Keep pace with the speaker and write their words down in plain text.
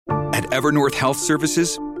Evernorth Health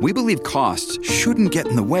Services, we believe costs shouldn't get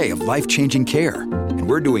in the way of life-changing care, and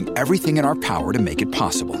we're doing everything in our power to make it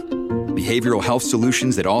possible. Behavioral health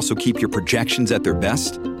solutions that also keep your projections at their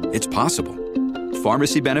best? It's possible.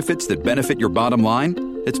 Pharmacy benefits that benefit your bottom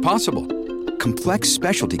line? It's possible. Complex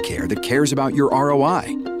specialty care that cares about your ROI?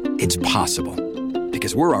 It's possible.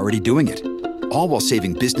 Because we're already doing it. All while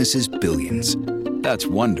saving businesses billions. That's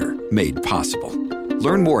Wonder made possible.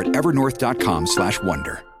 Learn more at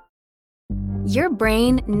evernorth.com/wonder. Your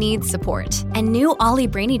brain needs support, and new Ollie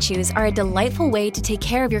Brainy Chews are a delightful way to take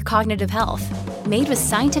care of your cognitive health. Made with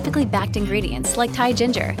scientifically backed ingredients like Thai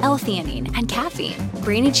ginger, L-theanine, and caffeine,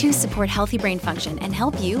 Brainy Chews support healthy brain function and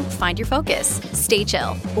help you find your focus, stay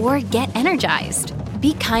chill, or get energized.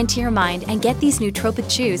 Be kind to your mind and get these nootropic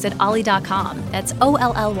chews at ollie.com. That's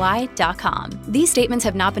OLLY.com. These statements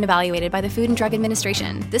have not been evaluated by the Food and Drug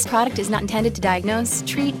Administration. This product is not intended to diagnose,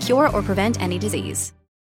 treat, cure, or prevent any disease.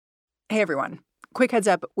 Hey, everyone. Quick heads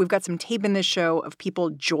up. We've got some tape in this show of people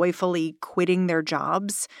joyfully quitting their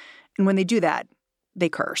jobs. And when they do that, they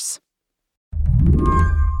curse.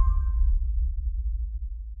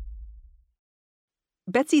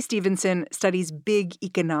 Betsy Stevenson studies big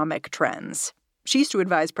economic trends. She used to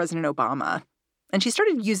advise President Obama, and she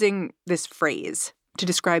started using this phrase to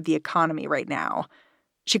describe the economy right now.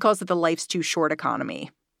 She calls it the life's too short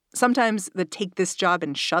economy. Sometimes the take this job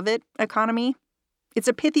and shove it economy. It's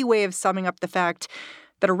a pithy way of summing up the fact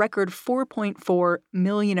that a record 4.4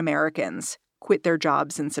 million Americans quit their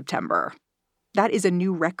jobs in September. That is a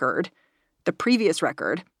new record. The previous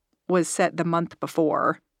record was set the month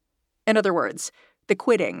before. In other words, the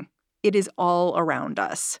quitting, it is all around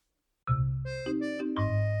us.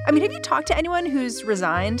 I mean, have you talked to anyone who's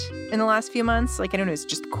resigned in the last few months? Like anyone who's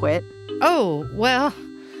just quit? Oh, well,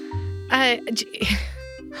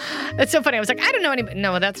 it's so funny. I was like, I don't know anybody.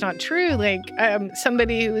 No, that's not true. Like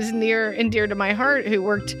somebody who was near and dear to my heart who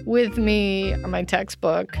worked with me on my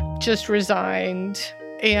textbook just resigned.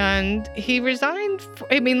 And he resigned.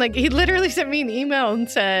 He literally sent me an email and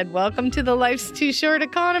said, "Welcome to the life's too short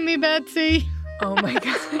economy, Betsy." Oh, my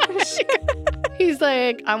gosh. He's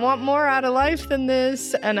like, "I want more out of life than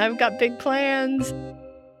this, and I've got big plans."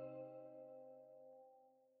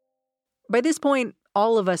 By this point,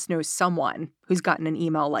 all of us know someone who's gotten an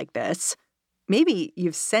email like this. Maybe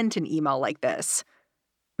you've sent an email like this.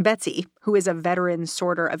 Betsy, who is a veteran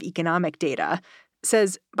sorter of economic data,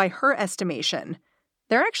 says by her estimation,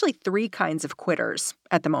 there are actually 3 kinds of quitters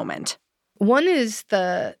at the moment. One is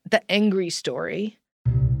the angry story.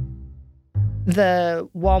 The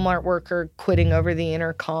Walmart worker quitting over the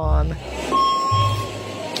intercom.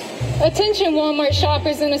 Attention Walmart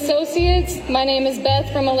shoppers and associates. My name is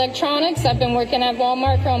Beth from Electronics. I've been working at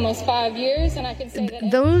Walmart for almost 5 years, and I can say that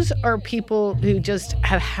those are people who just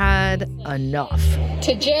have had enough.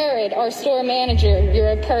 To Jared, our store manager,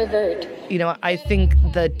 you're a pervert. You know, I think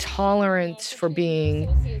the tolerance for being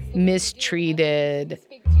mistreated,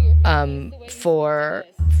 for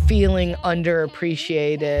feeling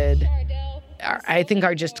underappreciated, I think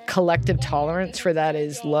our just collective tolerance for that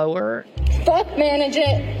is lower. Fuck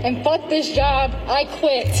management and fuck this job. I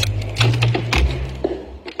quit.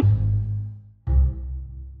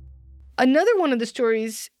 Another one of the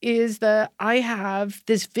stories is that I have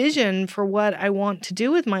this vision for what I want to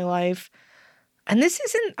do with my life. And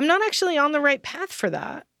I'm not actually on the right path for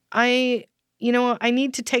that. I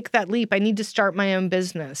need to take that leap. I need to start my own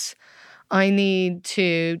business. I need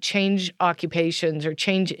to change occupations or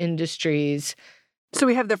change industries. So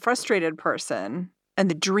we have the frustrated person and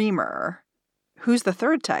the dreamer. Who's the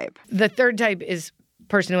third type? The third type is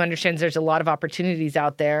person who understands there's a lot of opportunities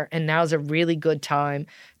out there, and now's a really good time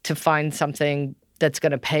to find something that's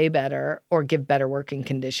going to pay better or give better working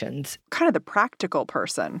conditions. Kind of the practical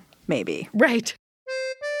person, maybe. Right.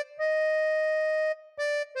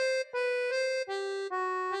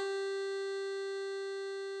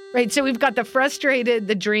 Right, so we've got the frustrated,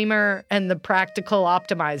 the dreamer, and the practical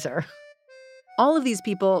optimizer. All of these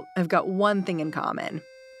people have got one thing in common,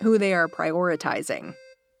 who they are prioritizing,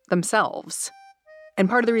 themselves. And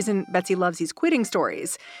part of the reason Betsy loves these quitting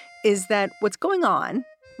stories is that what's going on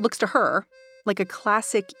looks to her like a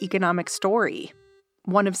classic economic story,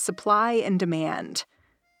 one of supply and demand.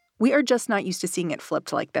 We are just not used to seeing it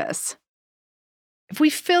flipped like this. If we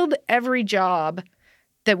filled every job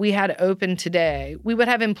that we had open today, we would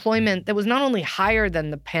have employment that was not only higher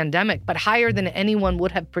than the pandemic, but higher than anyone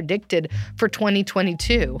would have predicted for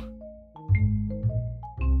 2022.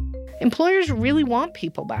 Employers really want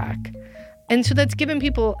people back. And so that's given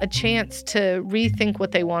people a chance to rethink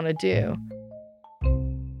what they want to do.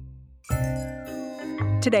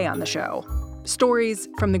 Today on the show, stories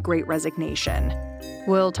from the Great Resignation.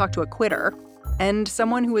 We'll talk to a quitter and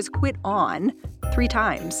someone who has quit on 3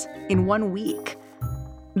 times in 1 week.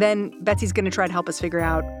 Then Betsy's going to try to help us figure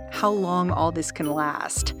out how long all this can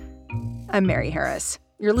last. I'm Mary Harris.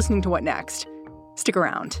 You're listening to What Next? Stick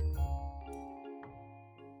around.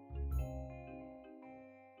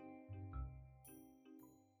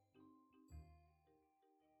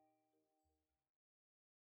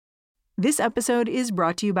 This episode is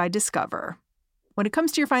brought to you by Discover. When it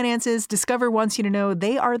comes to your finances, Discover wants you to know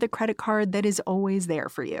they are the credit card that is always there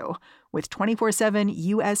for you. With 24/7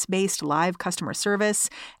 U.S.-based live customer service,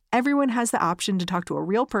 everyone has the option to talk to a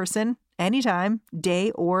real person anytime,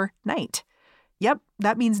 day or night. Yep,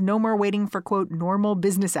 that means no more waiting for, quote, normal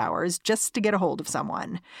business hours just to get a hold of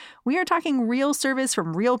someone. We are talking real service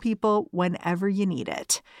from real people whenever you need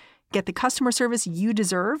it. Get the customer service you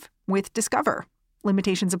deserve with Discover.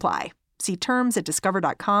 Limitations apply. See terms at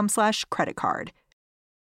discover.com/creditcard.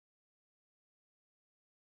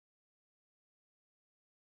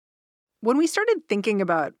 When we started thinking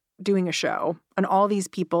about doing a show on all these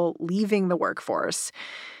people leaving the workforce,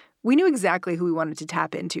 we knew exactly who we wanted to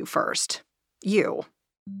tap into first. You.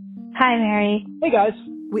 Hi, Mary. Hey, guys.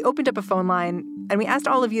 We opened up a phone line and we asked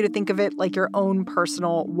all of you to think of it like your own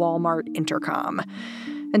personal Walmart intercom.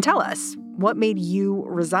 And tell us, what made you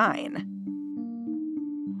resign?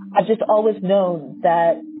 I've just always known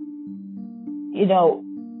that, you know,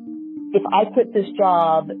 if I quit this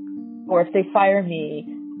job or if they fire me,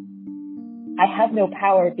 I have no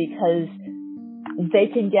power because they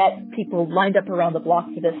can get people lined up around the block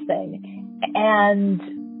for this thing. And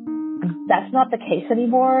that's not the case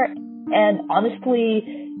anymore. And honestly,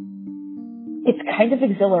 it's kind of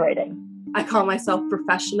exhilarating. I call myself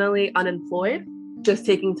professionally unemployed, just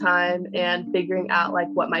taking time and figuring out like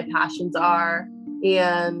what my passions are.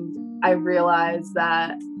 And I realized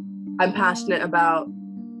that I'm passionate about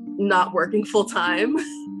not working full time.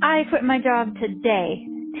 I quit my job today.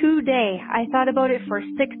 I thought about it for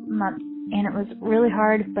 6 months, and it was really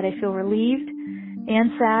hard, but I feel relieved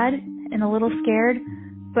and sad and a little scared,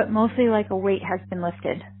 but mostly like a weight has been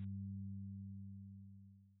lifted.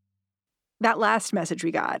 That last message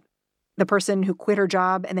we got, the person who quit her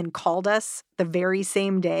job and then called us the very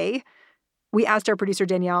same day, we asked our producer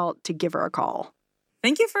Danielle to give her a call.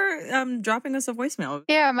 Thank you for dropping us a voicemail.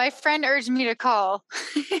 Yeah, my friend urged me to call.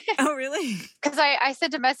 Oh, really? Because I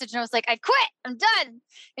sent a message and I was like, I quit. I'm done.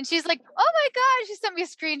 And she's like, oh my God. She sent me a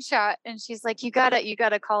screenshot. And she's like, you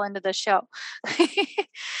gotta call into the show.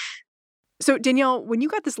 So, Danielle, when you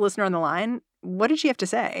got this listener on the line, what did she have to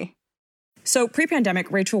say? So pre-pandemic,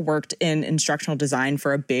 Rachel worked in instructional design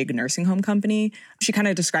for a big nursing home company. She kind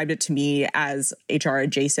of described it to me as HR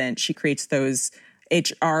adjacent. She creates those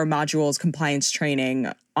HR modules, compliance training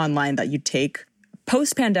online that you take.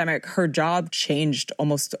 Post-pandemic, her job changed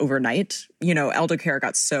almost overnight. You know, elder care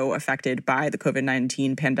got so affected by the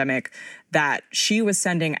COVID-19 pandemic that she was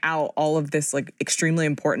sending out all of this like extremely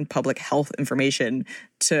important public health information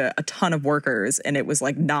to a ton of workers, and it was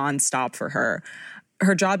like nonstop for her.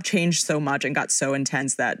 Her job changed so much and got so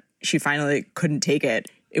intense that she finally couldn't take it.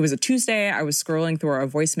 It was a Tuesday. I was scrolling through our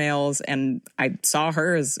voicemails and I saw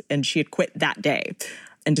hers, and she had quit that day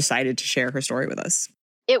and decided to share her story with us.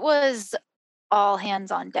 It was all hands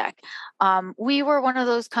on deck. We were one of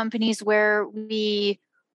those companies where we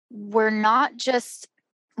were not just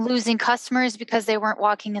losing customers because they weren't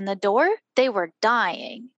walking in the door, they were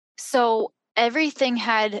dying. So everything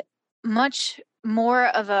had much more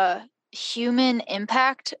of a human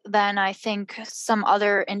impact than I think some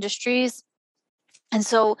other industries. And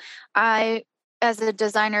so I, as a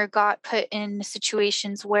designer, got put in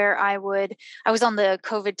situations where I was on the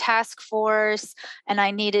COVID task force and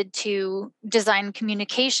I needed to design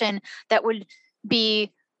communication that would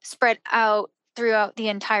be spread out throughout the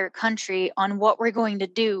entire country on what we're going to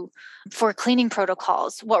do for cleaning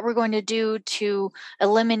protocols, what we're going to do to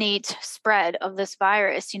eliminate spread of this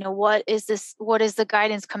virus. You know, what is the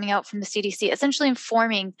guidance coming out from the CDC, essentially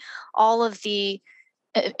informing all of the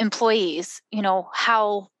employees, you know,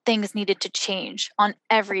 how things needed to change on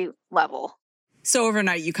every level. So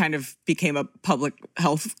overnight, you kind of became a public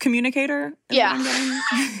health communicator? Yeah,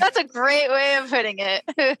 that's a great way of putting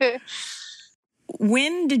it.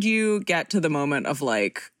 When did you get to the moment of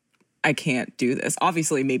like, I can't do this?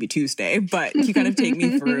 Obviously, maybe Tuesday, but can you kind of take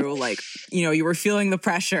me through like, you know, you were feeling the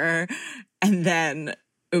pressure and then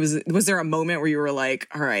was there a moment where you were like,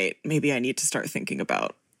 all right, maybe I need to start thinking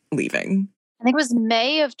about leaving? I think it was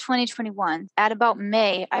May of 2021. At about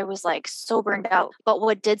May, I was like so burned out. But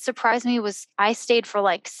what did surprise me was I stayed for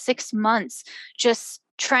like 6 months just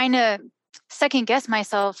trying to second guess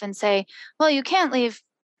myself and say, well, you can't leave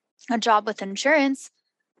a job with insurance.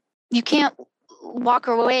 You can't walk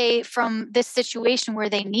away from this situation where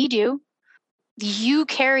they need you. You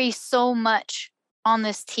carry so much on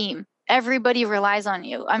this team. Everybody relies on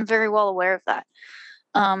you. I'm very well aware of that.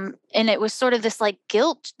 And it was sort of this like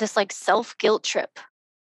guilt, this like self-guilt trip.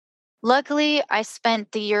 Luckily, I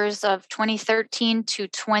spent the years of 2013 to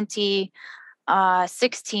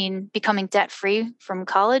 2016 becoming debt-free from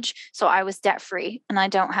college. So I was debt-free and I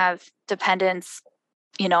don't have dependents.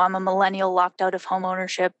 You know, I'm a millennial locked out of home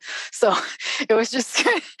ownership. So it was just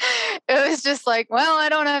like, well, I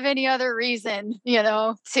don't have any other reason, you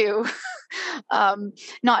know, to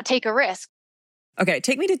not take a risk. Okay,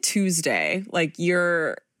 take me to Tuesday. Like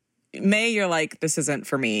you're like, this isn't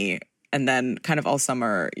for me. And then kind of all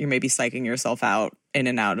summer, you're maybe psyching yourself out in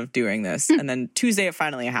and out of doing this. And then Tuesday, it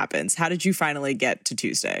finally happens. How did you finally get to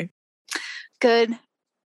Tuesday? Good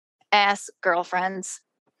ass girlfriends.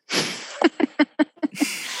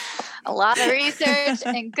 A lot of research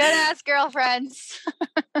and good ass girlfriends.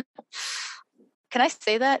 Can I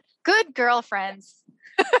say that? Good girlfriends.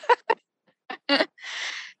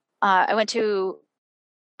 I went to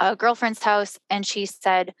a girlfriend's house and she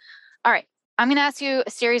said, all right, I'm going to ask you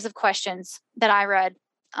a series of questions that I read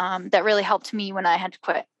that really helped me when I had to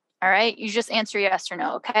quit. All right. You just answer yes or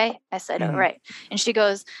no. Okay. I said, all right. And she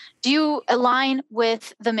goes, do you align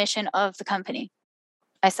with the mission of the company?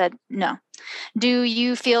 I said, no. Do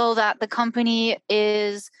you feel that the company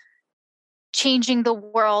is changing the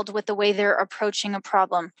world with the way they're approaching a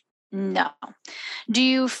problem? No. Do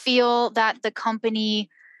you feel that the company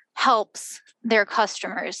helps their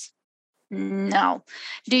customers? No.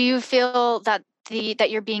 Do you feel that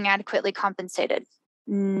you're being adequately compensated?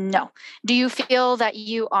 No. Do you feel that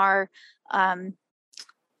you are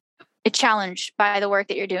challenged by the work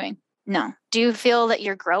that you're doing? No. Do you feel that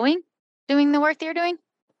you're growing doing the work that you're doing?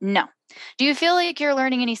 No. Do you feel like you're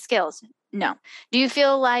learning any skills? No. Do you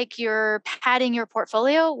feel like you're padding your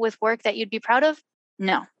portfolio with work that you'd be proud of?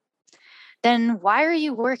 No. Then why are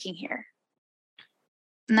you working here?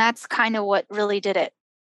 And that's kind of what really did it.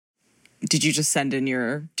 Did you just send in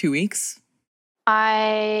your 2 weeks?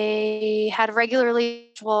 I had regularly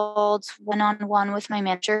scheduled one-on-one with my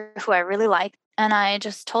manager, who I really like. And I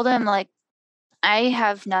just told him, like, I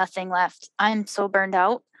have nothing left. I'm so burned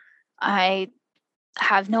out. I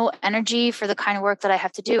have no energy for the kind of work that I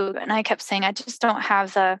have to do. And I kept saying, I don't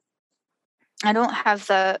have the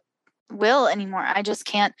will anymore. I just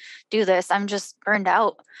can't do this. I'm just burned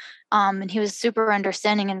out. And he was super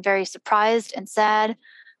understanding and very surprised and sad.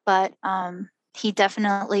 But he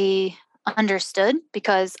definitely understood,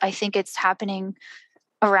 because I think it's happening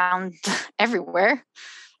around everywhere.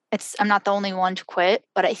 I'm not the only one to quit,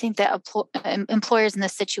 but I think that employers in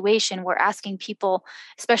this situation were asking people,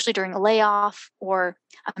 especially during a layoff or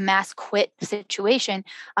a mass quit situation,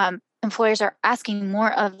 employers are asking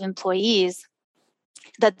more of employees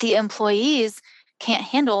that the employees can't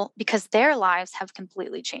handle because their lives have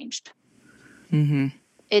completely changed. Mm-hmm.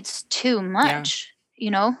 It's too much,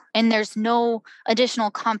 you know, and there's no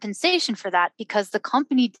additional compensation for that because the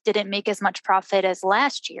company didn't make as much profit as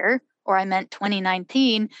last year. Or I meant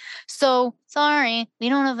 2019. So sorry, we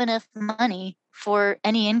don't have enough money for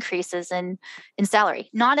any increases in salary.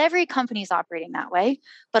 Not every company is operating that way,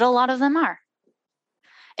 but a lot of them are.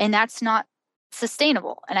 And that's not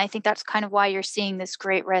sustainable. And I think that's kind of why you're seeing this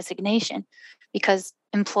great resignation, because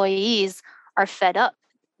employees are fed up.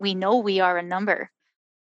 We know we are a number.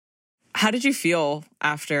 How did you feel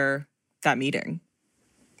after that meeting?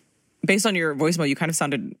 Based on your voicemail, you kind of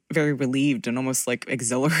sounded very relieved and almost like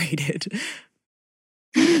exhilarated.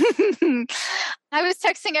 I was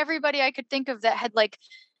texting everybody I could think of that had like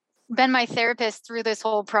been my therapist through this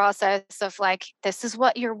whole process of like, this is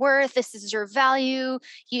what you're worth. This is your value.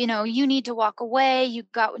 You know, you need to walk away. You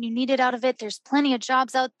got what you needed out of it. There's plenty of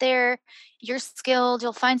jobs out there. You're skilled.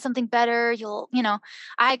 You'll find something better.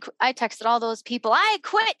 I texted all those people. I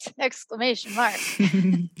quit! !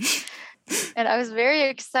 And I was very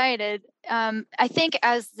excited. I think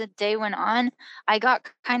as the day went on, I got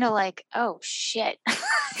kind of like, oh shit,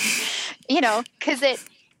 because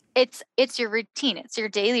it's your routine. It's your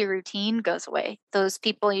daily routine goes away. Those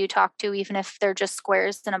people you talk to, even if they're just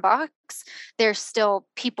squares in a box, they're still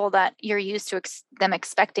people that you're used to them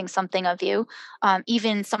expecting something of you.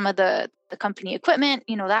 Even some of the company equipment,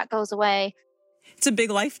 that goes away. It's a big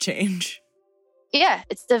life change. Yeah,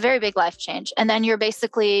 it's a very big life change. And then you're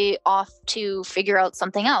basically off to figure out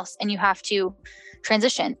something else and you have to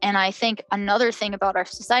transition. And I think another thing about our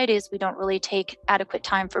society is we don't really take adequate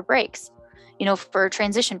time for breaks, for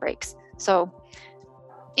transition breaks. So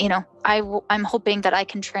I'm hoping that I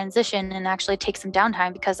can transition and actually take some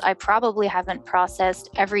downtime, because I probably haven't processed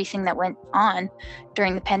everything that went on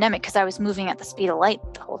during the pandemic, because I was moving at the speed of light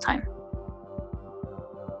the whole time.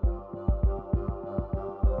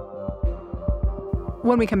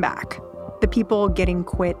 When we come back, the people getting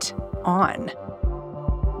quit on.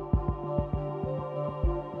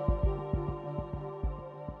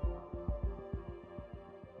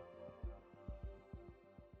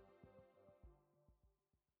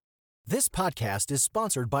 This podcast is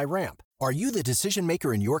sponsored by Ramp. Are you the decision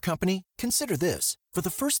maker in your company? Consider this. For the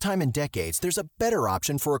first time in decades, there's a better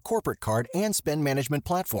option for a corporate card and spend management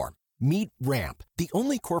platform. Meet Ramp, the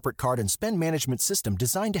only corporate card and spend management system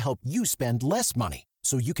designed to help you spend less money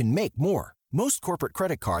so you can make more. Most corporate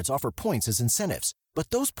credit cards offer points as incentives, but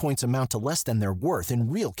those points amount to less than their worth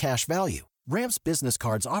in real cash value. Ramp's business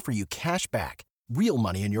cards offer you cash back, real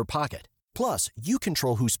money in your pocket. Plus, you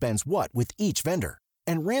control who spends what with each vendor.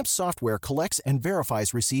 And Ramp software collects and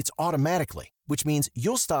verifies receipts automatically, which means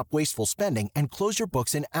you'll stop wasteful spending and close your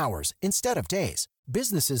books in hours instead of days.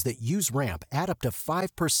 Businesses that use Ramp add up to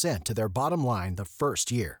 5% to their bottom line the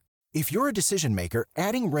first year. If you're a decision maker,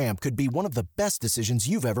 adding Ramp could be one of the best decisions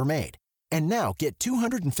you've ever made. And now get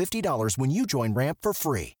 $250 when you join Ramp for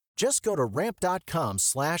free. Just go to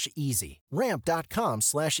ramp.com/easy.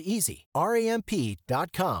 Ramp.com/easy.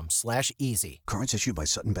 RAMP.com/easy. Cards issued by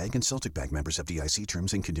Sutton Bank and Celtic Bank, members of FDIC.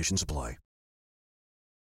 Terms and conditions apply.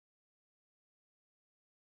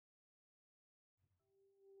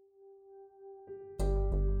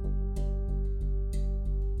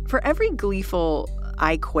 For every gleeful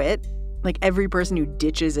 "I quit," like every person who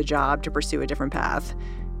ditches a job to pursue a different path,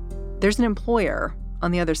 there's an employer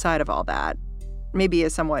on the other side of all that. Maybe a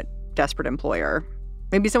somewhat desperate employer.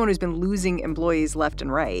 Maybe someone who's been losing employees left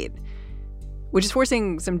and right, which is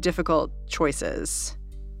forcing some difficult choices.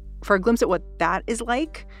 For a glimpse at what that is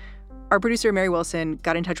like, our producer, Mary Wilson,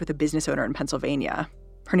 got in touch with a business owner in Pennsylvania.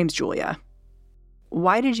 Her name's Julia.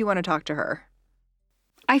 Why did you want to talk to her?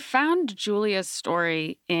 I found Julia's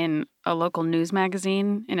story in a local news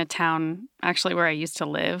magazine in a town actually where I used to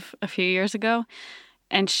live a few years ago.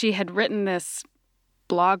 And she had written this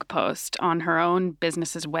blog post on her own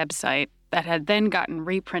business's website that had then gotten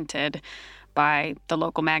reprinted by the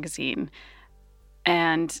local magazine.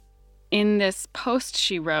 And in this post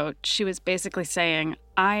she wrote, she was basically saying,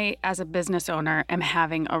 I, as a business owner, am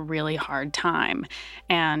having a really hard time.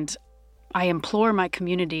 And I implore my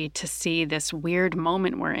community to see this weird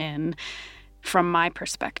moment we're in from my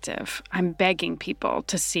perspective. I'm begging people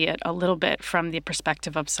to see it a little bit from the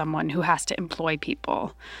perspective of someone who has to employ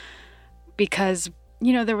people. Because,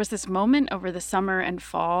 there was this moment over the summer and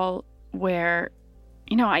fall where,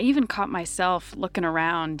 I even caught myself looking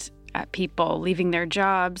around at people leaving their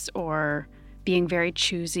jobs or being very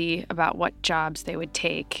choosy about what jobs they would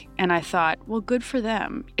take. And I thought, well, good for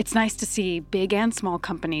them. It's nice to see big and small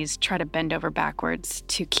companies try to bend over backwards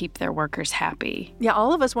to keep their workers happy. Yeah,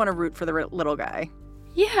 all of us want to root for the little guy.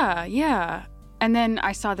 Yeah. And then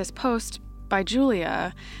I saw this post by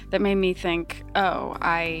Julia that made me think, oh,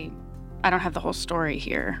 I don't have the whole story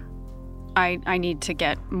here. I need to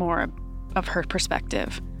get more of her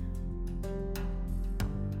perspective.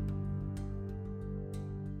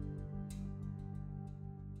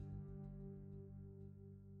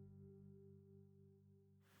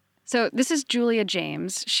 So this is Julia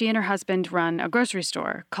James. She and her husband run a grocery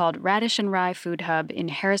store called Radish and Rye Food Hub in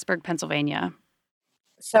Harrisburg, Pennsylvania.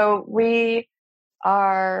 So we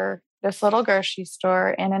are this little grocery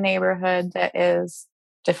store in a neighborhood that is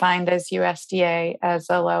defined as USDA as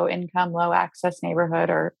a low-income, low-access neighborhood,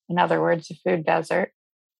 or in other words, a food desert.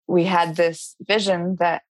 We had this vision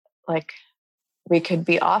that, we could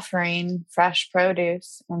be offering fresh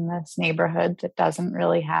produce in this neighborhood that doesn't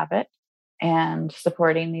really have it, and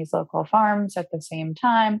supporting these local farms at the same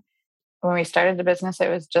time. When we started the business, it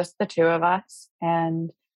was just the two of us,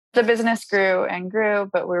 and the business grew and grew,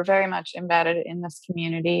 but we're very much embedded in this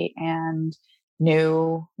community and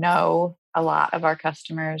know a lot of our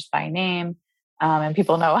customers by name, and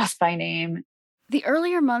people know us by name. The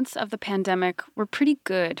earlier months of the pandemic were pretty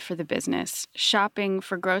good for the business. Shopping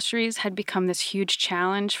for groceries had become this huge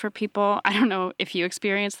challenge for people. I don't know if you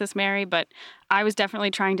experienced this, Mary, but I was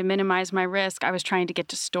definitely trying to minimize my risk. I was trying to get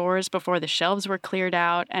to stores before the shelves were cleared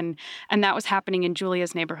out, and that was happening in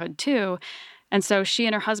Julia's neighborhood too. And so she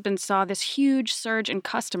and her husband saw this huge surge in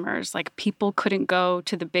customers. People couldn't go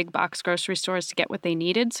to the big box grocery stores to get what they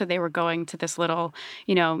needed, so they were going to this little,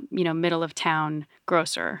 middle of town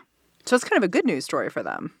grocer. So it's kind of a good news story for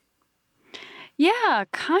them. Yeah,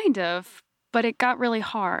 kind of, but it got really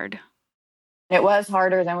hard. It was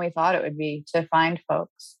harder than we thought it would be to find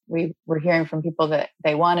folks. We were hearing from people that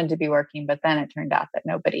they wanted to be working, but then it turned out that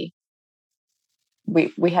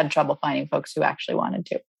we had trouble finding folks who actually wanted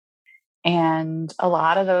to. And a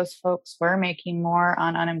lot of those folks were making more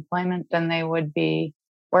on unemployment than they would be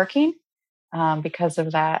working because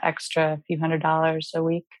of that extra few $100s a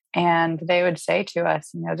week. And they would say to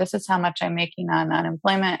us, this is how much I'm making on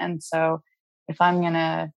unemployment. And so if I'm going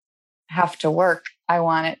to have to work, I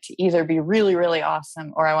want it to either be really, really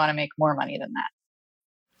awesome or I want to make more money than that.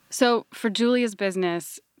 So for Julia's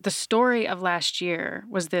business, the story of last year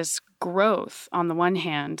was this growth on the one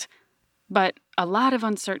hand, but a lot of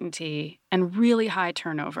uncertainty and really high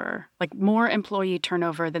turnover, like more employee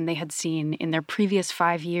turnover than they had seen in their previous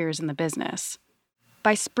 5 years in the business.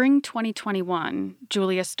 By spring 2021,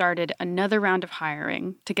 Julia started another round of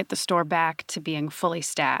hiring to get the store back to being fully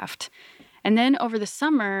staffed. And then over the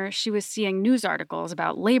summer, she was seeing news articles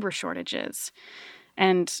about labor shortages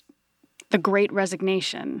and the Great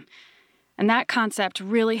Resignation. And that concept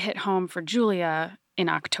really hit home for Julia in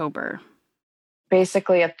October.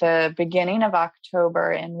 Basically, at the beginning of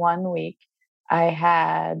October, in 1 week, I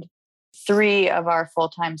had 3 of our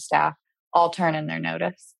full-time staff all turn in their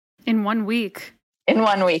notice. In 1 week? In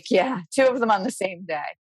 1 week, yeah. 2 of them on the same day.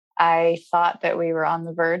 I thought that we were on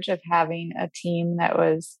the verge of having a team that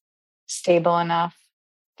was stable enough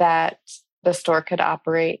that the store could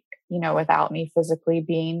operate, without me physically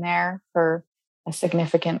being there for a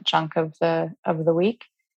significant chunk of the week.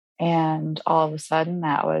 And all of a sudden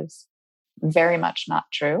that was very much not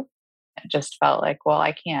true. It just felt like, well,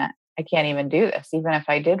 I can't even do this. Even if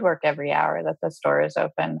I did work every hour that the store is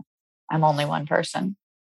open, I'm only one person.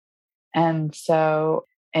 And so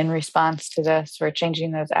in response to this, we're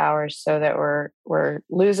changing those hours so that we're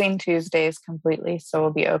losing Tuesdays completely. So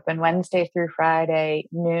we'll be open Wednesday through Friday,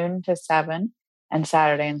 noon to 7, and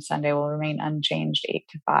Saturday and Sunday will remain unchanged, 8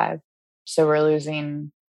 to 5. So we're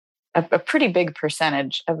losing a pretty big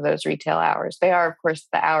percentage of those retail hours. They are, of course,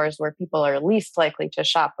 the hours where people are least likely to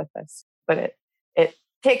shop with us, but it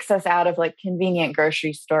takes us out of like convenient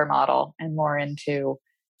grocery store model and more into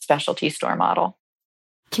specialty store model.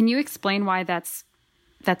 Can you explain why that's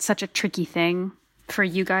such a tricky thing for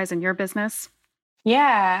you guys in your business?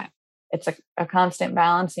 Yeah, it's a constant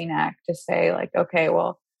balancing act to say like, okay,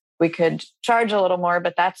 well, we could charge a little more,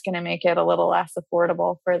 but that's going to make it a little less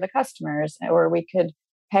affordable for the customers. Or we could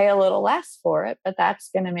pay a little less for it, but that's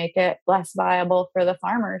going to make it less viable for the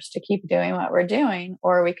farmers to keep doing what we're doing.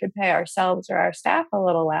 Or we could pay ourselves or our staff a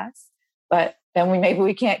little less, but then maybe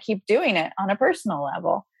we can't keep doing it on a personal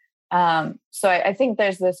level. So I think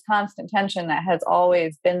there's this constant tension that has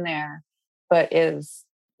always been there, but is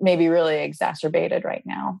maybe really exacerbated right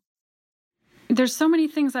now. There's so many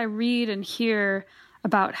things I read and hear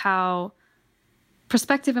about how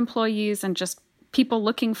prospective employees and just people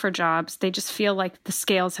looking for jobs, they just feel like the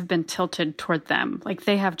scales have been tilted toward them. Like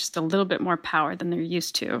they have just a little bit more power than they're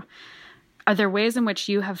used to. Are there ways in which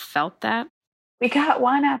you have felt that? We got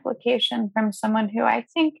one application from someone who I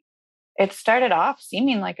think it started off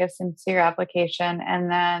seeming like a sincere application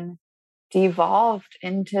and then devolved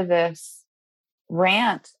into this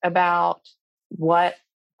rant about what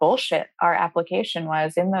bullshit our application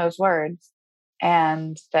was in those words.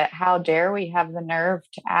 And that how dare we have the nerve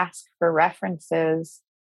to ask for references?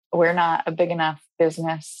 We're not a big enough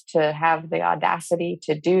business to have the audacity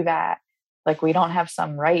to do that. Like we don't have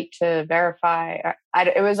some right to verify.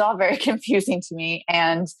 It was all very confusing to me.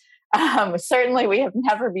 And certainly we have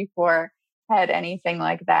never before had anything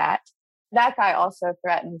like that. That guy also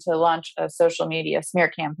threatened to launch a social media smear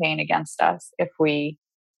campaign against us if we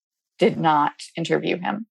did not interview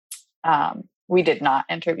him. We did not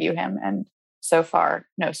interview him. And so far,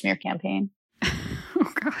 no smear campaign.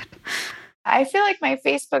 Oh, God. I feel like my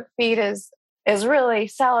Facebook feed is really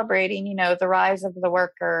celebrating, the rise of the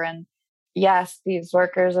worker. And yes, these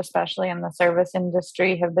workers, especially in the service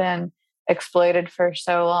industry, have been exploited for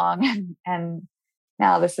so long. And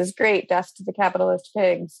now this is great, death to the capitalist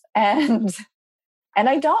pigs. And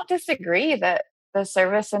I don't disagree that the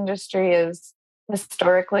service industry is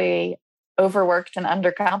historically overworked and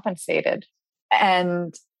undercompensated.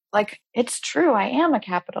 And like, it's true. I am a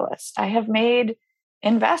capitalist. I have made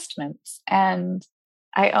investments and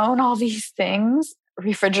I own all these things,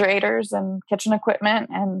 refrigerators and kitchen equipment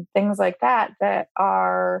and things like that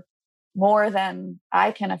are more than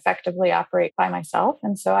I can effectively operate by myself.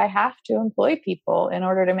 And so I have to employ people in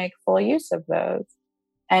order to make full use of those.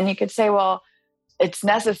 And you could say, well, it's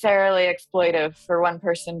necessarily exploitive for one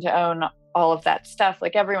person to own all of that stuff.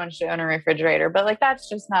 Like everyone should own a refrigerator, but like that's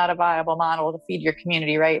just not a viable model to feed your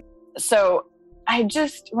community, right? So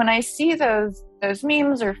when I see those those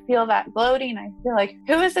memes or feel that gloating, I feel like,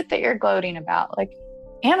 who is it that you're gloating about? Like,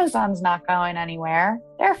 Amazon's not going anywhere.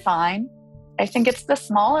 They're fine. I think it's the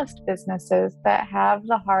smallest businesses that have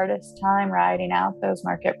the hardest time riding out those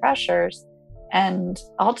market pressures. And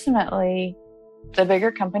ultimately, the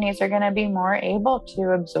bigger companies are going to be more able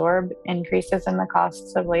to absorb increases in the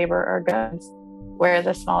costs of labor or goods, where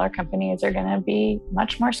the smaller companies are going to be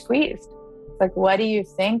much more squeezed. Like, what do you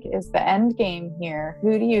think is the end game here?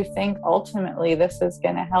 Who do you think ultimately this is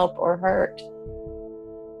going to help or hurt?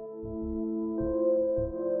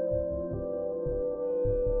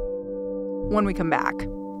 When we come back,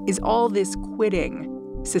 is all this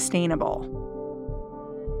quitting sustainable?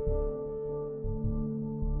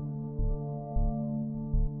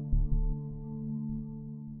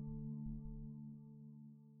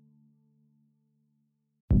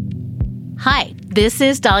 Hi, this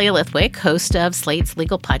is Dahlia Lithwick, host of Slate's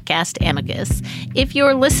legal podcast, Amicus. If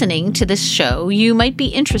you're listening to this show, you might be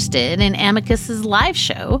interested in Amicus's live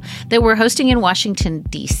show that we're hosting in Washington,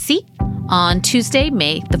 D.C. on Tuesday,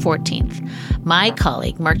 May the 14th. My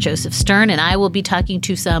colleague, Mark Joseph Stern, and I will be talking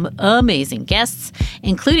to some amazing guests,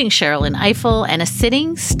 including Sherrilyn Ifill and a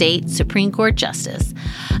sitting state Supreme Court justice,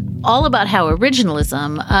 all about how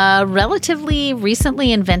originalism, a relatively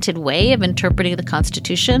recently invented way of interpreting the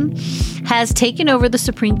Constitution, has taken over the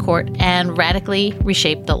Supreme Court and radically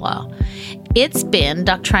reshaped the law. It's been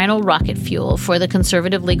doctrinal rocket fuel for the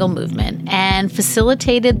conservative legal movement and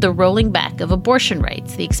facilitated the rolling back of abortion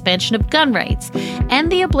rights, the expansion of gun rights,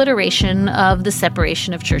 and the obliteration of the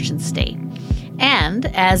separation of church and state. And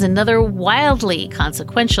as another wildly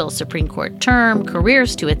consequential Supreme Court term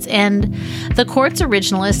careers to its end, the court's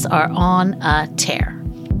originalists are on a tear.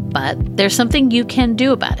 But there's something you can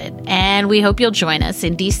do about it, and we hope you'll join us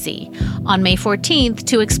in D.C. on May 14th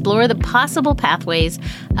to explore the possible pathways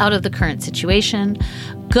out of the current situation.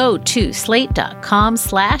 Go to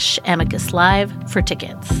slate.com/Amicus Live for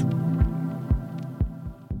tickets.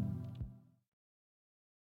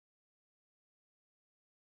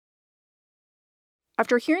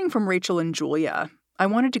 After hearing from Rachel and Julia, I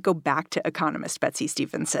wanted to go back to economist Betsy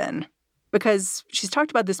Stevenson, because she's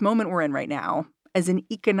talked about this moment we're in right now as an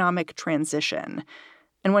economic transition.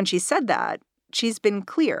 And when she said that, she's been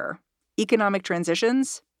clear. Economic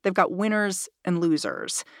transitions, they've got winners and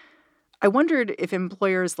losers. I wondered if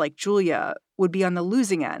employers like Julia would be on the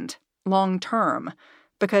losing end long term,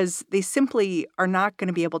 because they simply are not going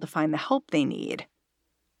to be able to find the help they need.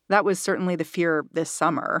 That was certainly the fear this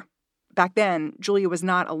summer. Back then, Julia was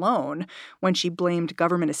not alone when she blamed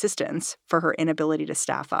government assistance for her inability to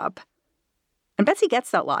staff up. And Betsy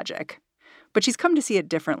gets that logic, but she's come to see it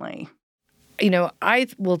differently. You know, I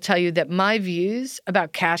will tell you that my views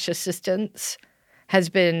about cash assistance has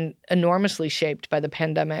been enormously shaped by the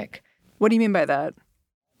pandemic. What do you mean by that?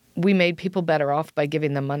 We made people better off by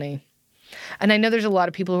giving them money. And I know there's a lot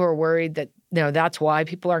of people who are worried that, you know, that's why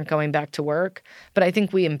people aren't going back to work. But I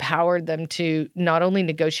think we empowered them to not only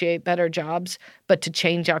negotiate better jobs, but to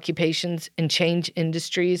change occupations and change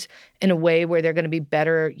industries in a way where they're going to be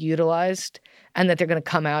better utilized and that they're going to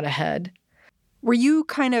come out ahead. Were you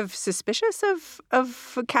kind of suspicious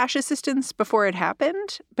of cash assistance before it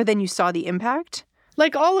happened, but then you saw the impact?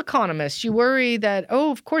 Like all economists, you worry that, oh,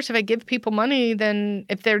 of course, if I give people money, then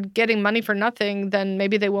if they're getting money for nothing, then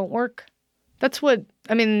maybe they won't work. That's what,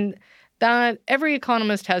 I mean, that every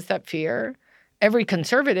economist has that fear. Every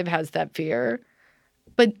conservative has that fear.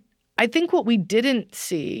 But I think what we didn't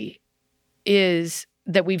see is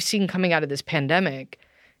that we've seen coming out of this pandemic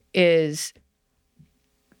is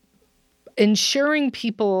insuring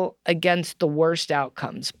people against the worst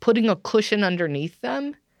outcomes, putting a cushion underneath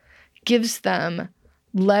them, gives them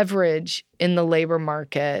leverage in the labor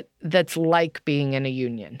market that's like being in a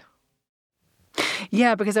union.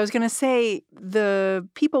 Yeah, because I was going to say the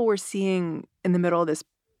people we're seeing in the middle of this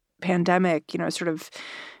pandemic, you know, sort of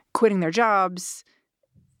quitting their jobs,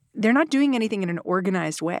 they're not doing anything in an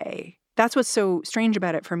organized way. That's what's so strange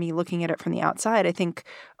about it for me, looking at it from the outside. I think,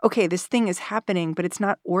 okay, this thing is happening, but it's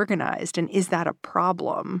not organized. And is that a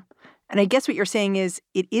problem? And I guess what you're saying is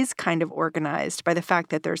it is kind of organized by the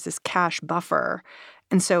fact that there's this cash buffer.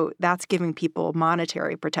 And so that's giving people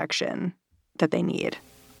monetary protection that they need.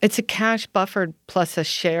 It's a cash buffer plus a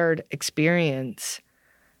shared experience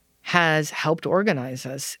has helped organize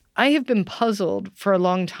us. I have been puzzled for a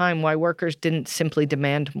long time why workers didn't simply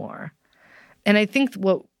demand more. And I think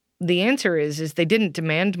what the answer is they didn't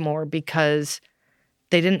demand more because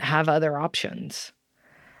they didn't have other options.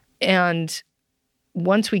 And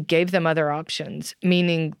once we gave them other options,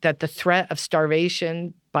 meaning that the threat of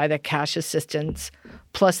starvation by the cash assistance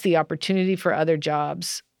plus the opportunity for other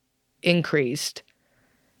jobs increased,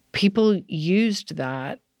 people used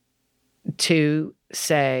that to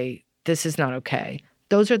say, this is not okay.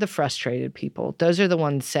 Those are the frustrated people. Those are the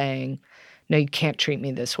ones saying, no, you can't treat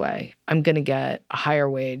me this way. I'm going to get a higher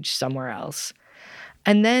wage somewhere else.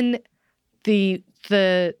 And then the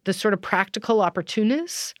sort of practical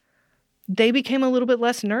opportunists, they became a little bit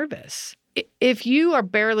less nervous. If you are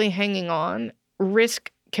barely hanging on,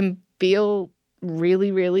 risk can feel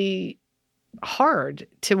really, really hard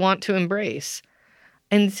to want to embrace.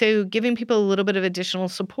 And so giving people a little bit of additional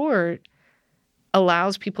support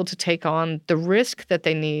allows people to take on the risk that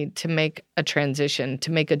they need to make a transition,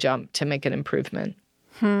 to make a jump, to make an improvement.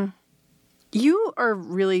 You are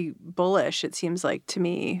really bullish, it seems like, to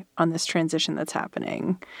me, on this transition that's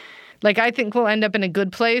happening. Like, I think we'll end up in a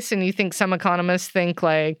good place, and you think some economists think,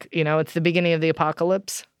 like, you know, it's the beginning of the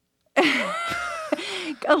apocalypse?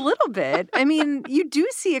 A little bit. I mean, you do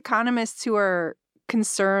see economists who are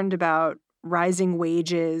concerned about rising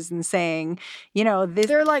wages and saying, you know, this...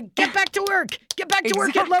 They're like, get back to work. Get back to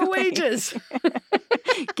work at low wages.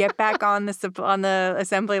 Get back on the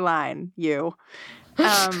assembly line, you.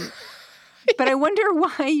 But I wonder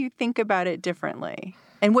why you think about it differently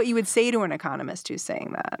and what you would say to an economist who's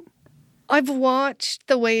saying that. I've watched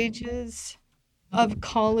the wages of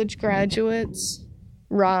college graduates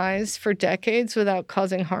rise for decades without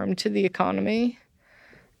causing harm to the economy.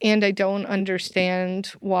 And I don't understand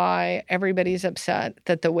why everybody's upset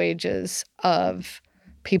that the wages of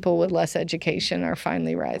people with less education are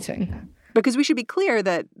finally rising. Because we should be clear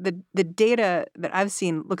that the data that I've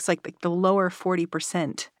seen looks like the lower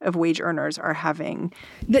 40% of wage earners are having.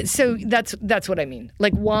 So that's what I mean.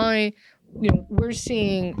 Like, why, you know, we're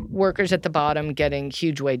seeing workers at the bottom getting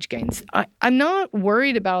huge wage gains. I'm not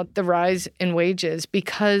worried about the rise in wages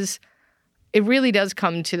because it really does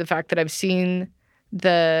come to the fact that I've seen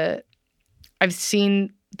the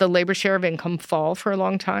labor share of income fall for a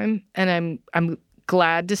long time, and I'm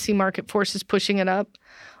glad to see market forces pushing it up.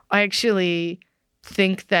 I actually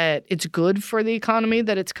think that it's good for the economy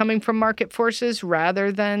that it's coming from market forces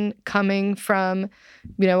rather than coming from,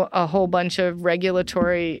 you know, a whole bunch of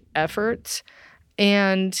regulatory efforts.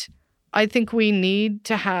 And I think we need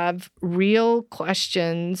to have real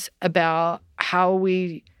questions about how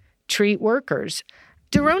we treat workers.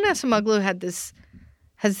 Daron Acemoglu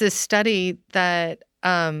has this study that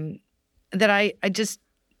I just,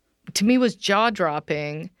 to me, was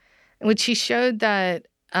jaw-dropping, in which he showed that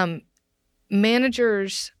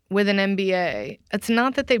managers with an MBA, it's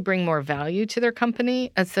not that they bring more value to their company,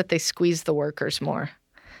 it's that they squeeze the workers more.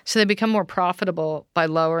 So they become more profitable by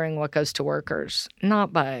lowering what goes to workers,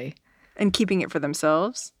 not by... And keeping it for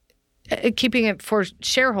themselves? Keeping it for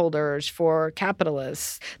shareholders, for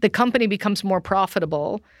capitalists. The company becomes more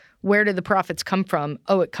profitable. Where do the profits come from?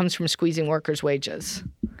 Oh, it comes from squeezing workers' wages.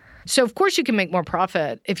 So, of course, you can make more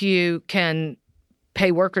profit if you can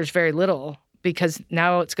pay workers very little, because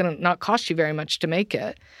now it's going to not cost you very much to make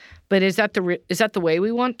it. But is that the way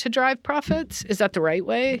we want to drive profits? Is that the right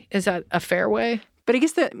way? Is that a fair way? But I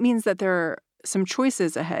guess that means that there are some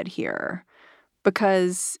choices ahead here,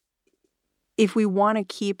 because if we want to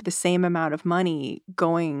keep the same amount of money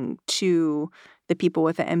going to the people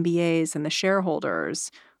with the MBAs and the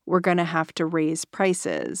shareholders, we're going to have to raise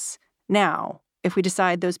prices. Now, if we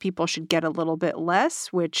decide those people should get a little bit less,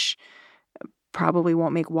 which probably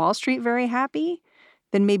won't make Wall Street very happy,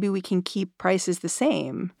 then maybe we can keep prices the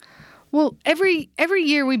same. Well, every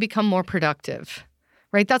year we become more productive,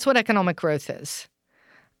 right? That's what economic growth is.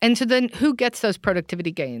 And so then who gets those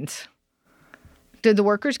productivity gains? Do the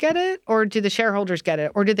workers get it, or do the shareholders get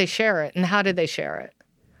it, or do they share it, and how do they share it?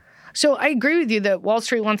 So I agree with you that Wall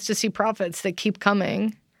Street wants to see profits that keep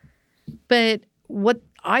coming. But what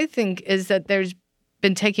I think is that there's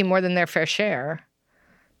been taking more than their fair share.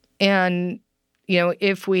 And, you know,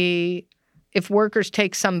 if workers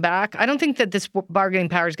take some back, I don't think that this bargaining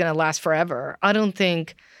power is going to last forever. I don't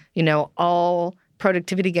think, you know, all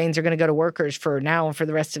productivity gains are going to go to workers for now and for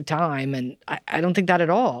the rest of time. And I don't think that at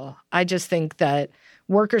all. I just think that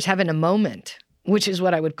workers having a moment, which is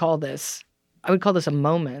what I would call this. I would call this a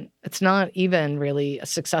moment. It's not even really a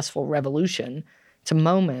successful revolution. It's a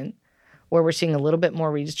moment where we're seeing a little bit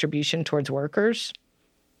more redistribution towards workers.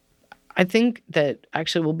 I think that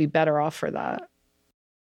actually we'll be better off for that.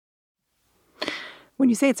 When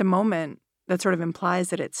you say it's a moment, that sort of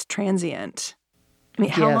implies that it's transient. I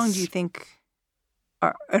mean, how long do you think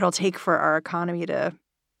it'll take for our economy to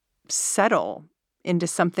settle into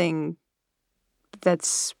something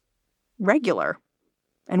that's regular?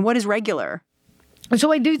 And what is regular?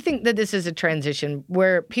 So I do think that this is a transition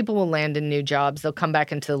where people will land in new jobs. They'll come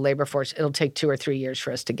back into the labor force. It'll take 2 or 3 years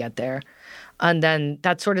for us to get there. And then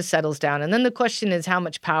that sort of settles down. And then the question is, how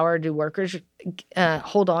much power do workers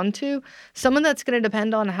hold on to? Some of that's going to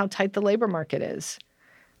depend on how tight the labor market is.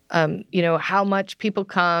 How much people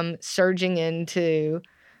come surging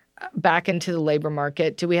back into the labor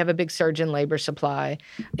market. Do we have a big surge in labor supply?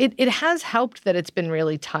 It has helped that it's been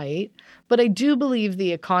really tight. But I do believe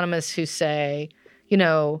the economists who say,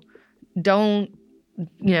 don't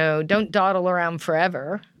dawdle around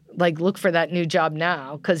forever. Like, look for that new job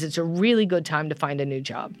now, because it's a really good time to find a new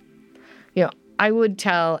job. I would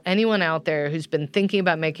tell anyone out there who's been thinking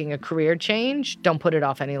about making a career change, don't put it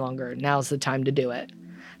off any longer. Now's the time to do it.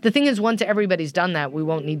 The thing is, once everybody's done that, we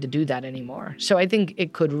won't need to do that anymore. So I think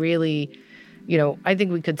it could really, I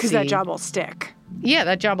think we could see. Because that job will stick. Yeah,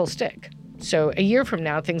 that job will stick. So a year from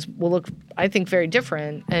now, things will look, I think, very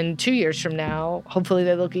different. And 2 years from now, hopefully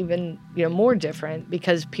they look even, more different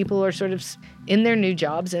because people are sort of in their new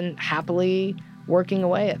jobs and happily working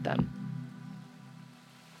away at them.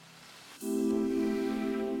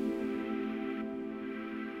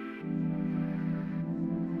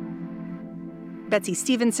 Betsy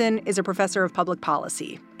Stevenson is a professor of public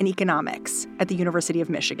policy and economics at the University of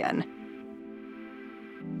Michigan.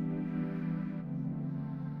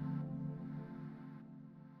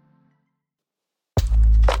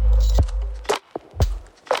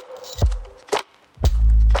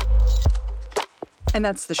 And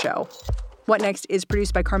that's the show. What Next is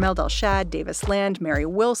produced by Carmel Delshad, Davis Land, Mary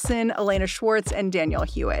Wilson, Elena Schwartz, and Danielle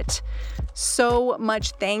Hewitt. So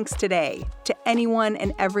much thanks today to anyone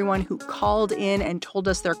and everyone who called in and told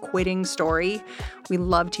us their quitting story. We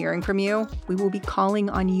loved hearing from you. We will be calling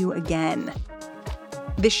on you again.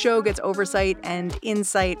 This show gets oversight and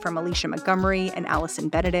insight from Alicia Montgomery and Allison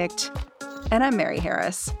Benedict. And I'm Mary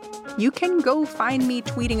Harris. You can go find me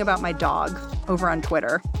tweeting about my dog over on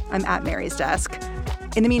Twitter. I'm at Mary's Desk.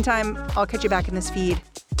 In the meantime, I'll catch you back in this feed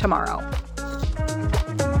tomorrow.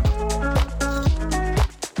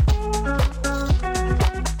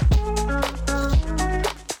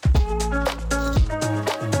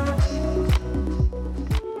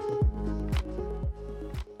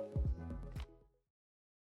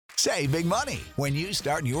 Save big money when you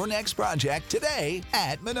start your next project today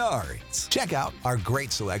at Menards. Check out our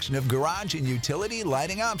great selection of garage and utility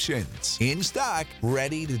lighting options. In stock,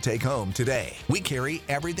 ready to take home today. We carry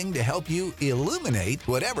everything to help you illuminate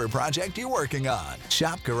whatever project you're working on.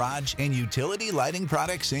 Shop garage and utility lighting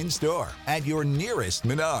products in store at your nearest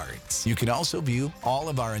Menards. You can also view all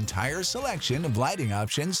of our entire selection of lighting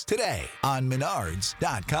options today on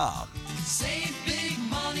Menards.com. Save big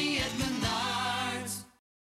money